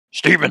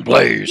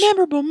StephenPlays.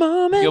 Memorable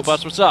moments. Yo,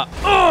 Bus, what's up?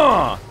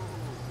 I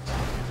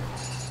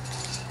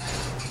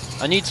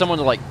need someone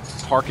to, like,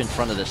 park in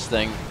front of this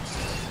thing.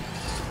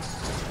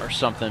 Or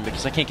something,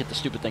 because I can't get the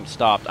stupid thing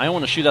stopped. I don't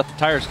want to shoot out the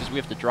tires because we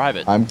have to drive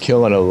it. I'm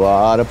killing a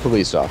lot of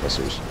police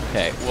officers.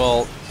 Okay,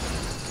 well...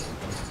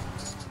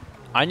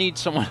 I need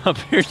someone up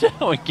here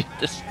now and get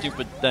this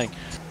stupid thing.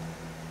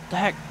 What the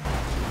heck?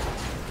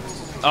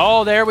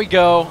 Oh, there we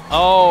go.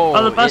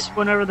 Oh, the bus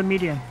went over the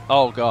median.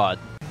 Oh, God.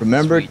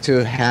 Remember Sweet.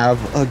 to have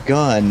a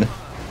gun.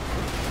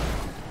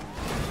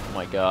 Oh,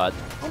 my God.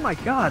 Oh my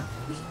God.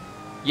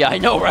 Yeah, I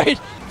know, right?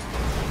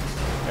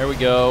 There we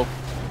go.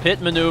 Pit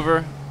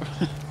maneuver.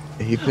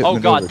 Oh,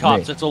 God,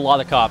 cops. It's a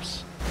lot of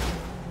cops.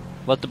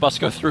 Let the bus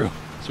go through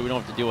so we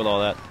don't have to deal with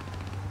all that.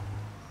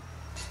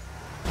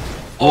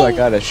 Oh, I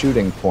got a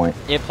shooting point.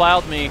 It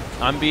plowed me.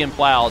 I'm being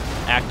plowed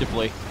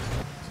actively.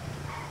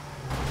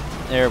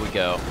 There we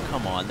go.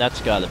 Come on, that's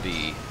gotta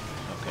be...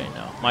 Okay,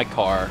 no. My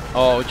car.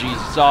 Oh,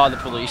 Jesus. Oh, the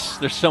police.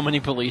 There's so many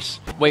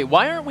police. Wait,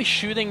 why aren't we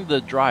shooting the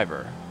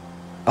driver?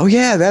 Oh,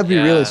 yeah, that'd be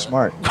really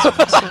smart.